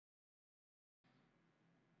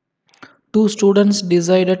Two students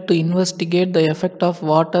decided to investigate the effect of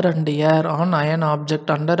water and air on iron object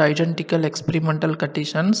under identical experimental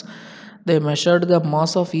conditions. They measured the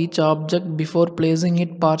mass of each object before placing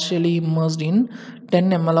it partially immersed in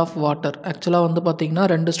 10 ml of water. ஆக்சுவலாக வந்து பார்த்திங்கன்னா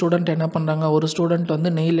ரெண்டு student என்ன பண்ணுறாங்க, ஒரு student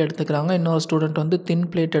வந்து nail எடுத்துக்கிறாங்க, இன்னொரு ஸ்டூடெண்ட் வந்து தின்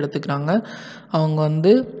பிளேட் எடுத்துக்கிறாங்க. அவங்க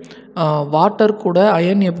வந்து வாட்டர் கூட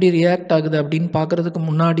அயன் எப்படி ரியாக்ட் ஆகுது அப்படின்னு பார்க்குறதுக்கு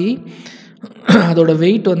முன்னாடி அதோட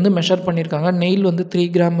வெயிட் வந்து மெஷர் பண்ணியிருக்காங்க. நெயில் வந்து 3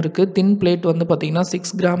 கிராம் இருக்குது, தின் பிளேட் வந்து பார்த்திங்கன்னா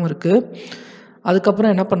 6 கிராம் இருக்குது.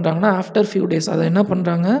 அதுக்கப்புறம் என்ன பண்ணுறாங்கன்னா ஆஃப்டர் ஃபியூ டேஸ் அதை என்ன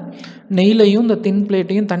பண்ணுறாங்க, நெய்லையும் இந்த தின்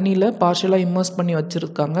பிளேட்டையும் தண்ணியில் பார்ஷியலாக இம்மர்ஸ் பண்ணி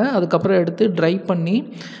வச்சுருக்காங்க. அதுக்கப்புறம் எடுத்து ட்ரை பண்ணி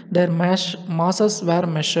தேர் மாசஸ்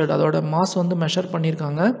வேர் மெஷர்ட், அதோட மாஸ் வந்து மெஷர்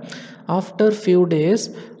பண்ணியிருக்காங்க. After few days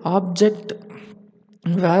object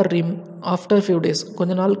after few days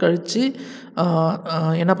கொஞ்ச நாள் கழித்து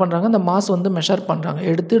என்ன பண்ணுறாங்க, அந்த மாஸ் வந்து மெஷர் பண்ணுறாங்க,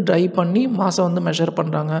 எடுத்து ட்ரை பண்ணி மாஸை வந்து மெஷர்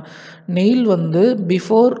பண்ணுறாங்க. நெயில் வந்து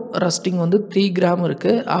பிஃபோர் ரஸ்டிங் வந்து 3 கிராம்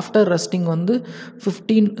இருக்குது, ஆஃப்டர் ரஸ்டிங் வந்து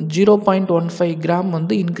 0.15 கிராம்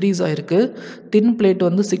வந்து இன்க்ரீஸ் ஆகிருக்கு. தின் பிளேட்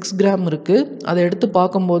வந்து 6 கிராம் இருக்குது, அதை எடுத்து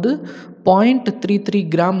பார்க்கும்போது 0.33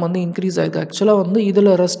 கிராம் வந்து இன்க்ரீஸ் ஆகிருக்கு. ஆக்சுவலாக வந்து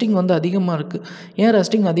இதில் ரஸ்டிங் வந்து அதிகமாக இருக்குது. ஏன்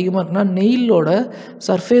ரஸ்டிங் அதிகமாக இருக்குன்னா நெயிலோட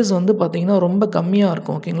சர்ஃபேஸ் வந்து பார்த்திங்கன்னா ரொம்ப கம்மியாக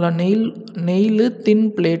இருக்கும். ஓகேங்களா, நெயில் தின்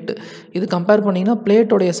பிளேட் இது கம்பேர் பண்ணிங்கன்னா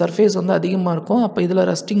பிளேட்டோடைய சர்ஃபேஸ் வந்து அதிகமாக இருக்கும். அப்போ இதில்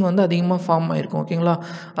ரஸ்டிங் வந்து அதிகமாக ஃபார்ம் ஆகிருக்கும். ஓகேங்களா,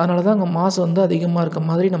 அதனால தான் அங்கே மாஸ் வந்து அதிகமாக இருக்க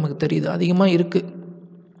மாதிரி நமக்கு தெரியுது, அதிகமாக இருக்குது.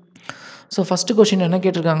 ஸோ ஃபஸ்ட்டு கொஷின் என்ன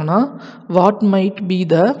கேட்டிருக்காங்கன்னா, what might be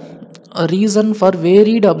the reason for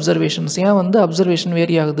varied observations. ஏன் வந்து அப்சர்வேஷன்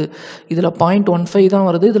வேரி ஆகுது, இதில் 0.15 தான்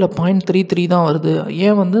வருது, இதில் 0.33 தான் வருது,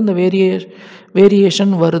 ஏன் வந்து இந்த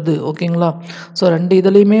வேரியேஷன் வருது. ஓகேங்களா, ஸோ ரெண்டு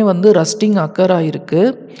இதுலேயுமே வந்து ரஸ்டிங் அக்கர் ஆகிருக்கு.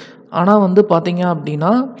 ஆனால் வந்து பார்த்திங்க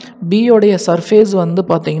அப்படின்னா பியோடைய சர்ஃபேஸ் வந்து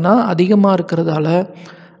பார்த்திங்கன்னா அதிகமாக இருக்கிறதால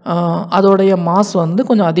அதோடைய மாஸ் வந்து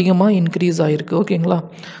கொஞ்சம் அதிகமாக இன்க்ரீஸ் ஆகிருக்கு. ஓகேங்களா,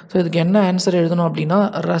 ஸோ இதுக்கு என்ன ஆன்சர் எழுதணும் அப்படின்னா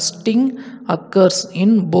rusting occurs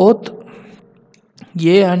in both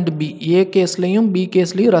A and B. A கேஸ்லேயும் B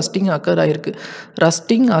கேஸ்லேயும் rusting occur ஆகிருக்கு.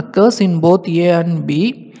 Rusting occurs in both A and B,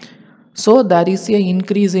 so there is a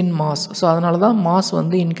increase in mass. So அதனால தான் மாஸ்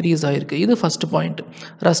வந்து இன்க்ரீஸ் ஆகிருக்கு. இது first point.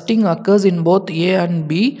 Rusting occurs in both A and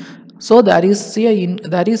B, so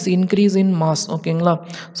there is increase in mass. ஓகேங்களா,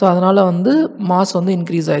 so அதனால் வந்து mass வந்து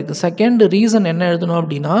increase ஆகிருக்கு. செகண்ட் ரீசன் என்ன எழுதணும்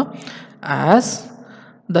அப்படின்னா as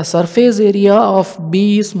the surface area of B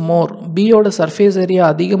is more, பியோட சர்ஃபேஸ் ஏரியா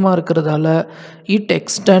அதிகமாக இருக்கிறதால இட்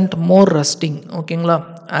எக்ஸ்டெண்ட் மோர் ரஸ்டிங். ஓகேங்களா,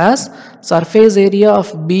 as surface area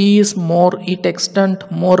of B is more it extend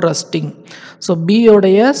more rusting. So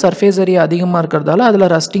பியோடைய surface area அதிகமாக இருக்கிறதால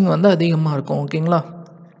அதில் ரஸ்டிங் வந்து அதிகமாக இருக்கும். ஓகேங்களா,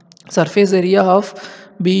 surface area of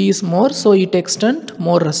B is more, so it extend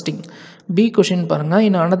more rusting. B question பாருங்க,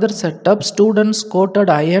 in another setup students coated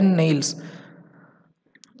iron nails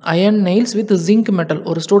with zinc metal.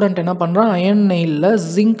 ஒரு student என்ன பண்ணுறான், அயன் நெயிலில்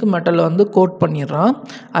ஜிங்க் மெட்டலை வந்து கோட் பண்ணிடுறான்.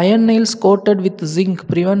 Iron nails coated with zinc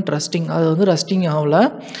prevent rusting, அது வந்து rusting ஆகல.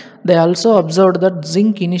 they also observed that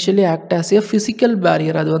zinc initially act as a physical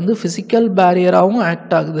barrier, அது வந்து physical barrier-ஆகவும்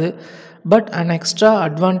ஆக்ட் ஆகுது. But an extra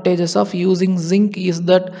advantages of using zinc is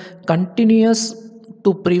that continuous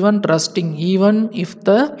to prevent rusting even if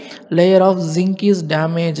the layer of zinc is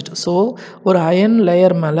damaged. So ஒரு iron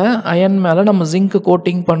மேலே நம்ம zinc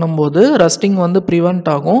coating பண்ணும்போது rusting வந்து prevent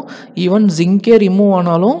ஆகும். Even ஜிங்கே remove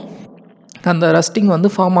ஆனாலும் அந்த rusting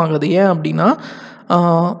வந்து ஃபார்ம் ஆகுது. ஏன் அப்படின்னா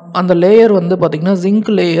அந்த லேயர் வந்து பார்த்திங்கன்னா ஜிங்க்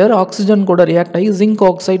லேயர் ஆக்சிஜன் கூட ரியாக்ட் ஆகி ஜிங்க்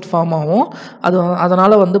ஆக்சைட் ஃபார்ம் ஆகும்.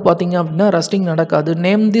 அதனால் வந்து பார்த்திங்க அப்படின்னா ரஸ்டிங் நடக்காது.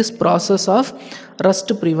 Name this process of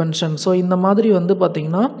rust prevention. So இந்த மாதிரி வந்து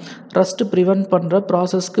பார்த்திங்கன்னா ரஸ்ட் ப்ரிவென்ட் பண்ணுற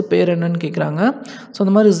ப்ராசஸ்க்கு பேர் என்னன்னு கேட்குறாங்க. ஸோ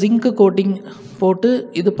இந்த மாதிரி ஜிங்க் கோட்டிங் போட்டு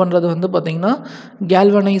இது பண்ணுறது வந்து பார்த்திங்கன்னா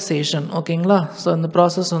கேல்வனைசேஷன். ஓகேங்களா, ஸோ இந்த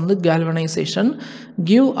ப்ராசஸ் வந்து galvanisation.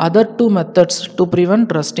 Give other 2 methods to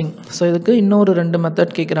prevent rusting. So இதுக்கு இன்னொரு 2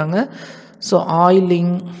 மெத்தட் கேட்குறாங்க. So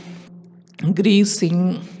oiling, கிரீஸிங்,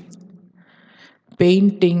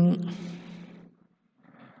 painting,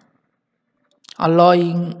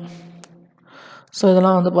 alloying. So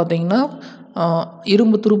இதெல்லாம் வந்து பார்த்திங்கன்னா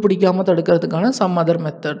இரும்பு துருப்பிடிக்காமல் தடுக்கிறதுக்கான சம் அதர்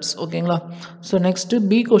மெத்தட்ஸ். ஓகேங்களா, ஸோ நெக்ஸ்ட்டு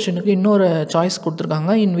பி கொஷனுக்கு இன்னொரு சாய்ஸ்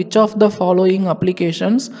கொடுத்துருக்காங்க. In which of the following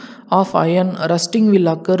applications of iron rusting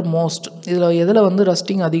will occur most. இதில் எதில் வந்து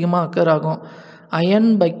ரஸ்டிங் அதிகமாக அக்கர் ஆகும். Iron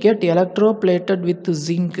bucket எலக்ட்ரோபிளேட்டட் with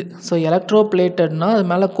zinc. So எலக்ட்ரோபிளேட்டட்னா அது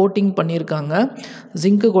மேலே கோட்டிங் பண்ணியிருக்காங்க,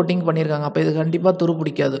 ஜிங்க்கு கோட்டிங் பண்ணியிருக்காங்க, அப்போ இது கண்டிப்பாக துரு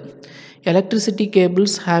பிடிக்காது. Electricity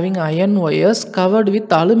cables having iron wires covered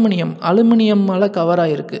with அலுமினியம்மால் cover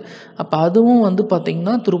ஆகிருக்கு. அப்போ அதுவும் வந்து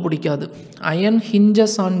பார்த்திங்கன்னா துருப்பிடிக்காது. Iron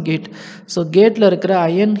hinges on gate. So கேட்டில் இருக்கிற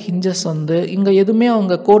அயன் ஹிஞ்சஸ் வந்து இங்கே எதுவுமே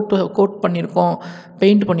அவங்க கோட் பண்ணியிருக்கோம்,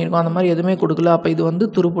 பெயிண்ட் பண்ணியிருக்கோம், அந்த மாதிரி எதுவுமே கொடுக்கல. அப்போ இது வந்து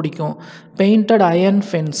துருப்பிடிக்கும். Painted iron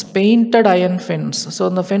fence. ஸோ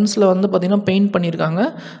அந்த ஃபென்ஸில் வந்து பார்த்திங்கன்னா பெயிண்ட் பண்ணியிருக்காங்க.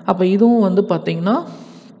 அப்போ இதுவும் வந்து பார்த்திங்கன்னா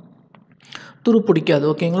துருப்பிடிக்காது.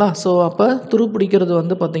 ஓகேங்களா? ஸோ அப்போ துருப்பிடிக்கிறது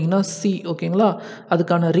வந்து பார்த்திங்கன்னா சி. ஓகேங்களா?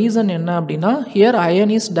 அதுக்கான ரீசன் என்ன அப்படின்னா, here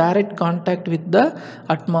iron is direct contact with the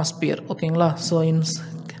atmosphere. ஓகேங்களா? ஸோ இன்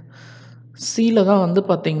சியில் தான் வந்து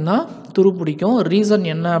பார்த்திங்கன்னா துருப்பிடிக்கும். ரீசன்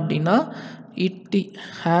என்ன அப்படின்னா, it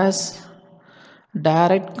has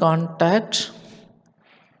direct contact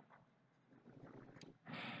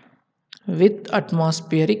with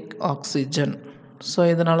atmospheric oxygen. So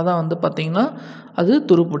இதனால தான் வந்து பார்த்திங்கன்னா அது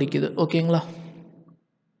துருப்பிடிக்குது. ஓகேங்களா?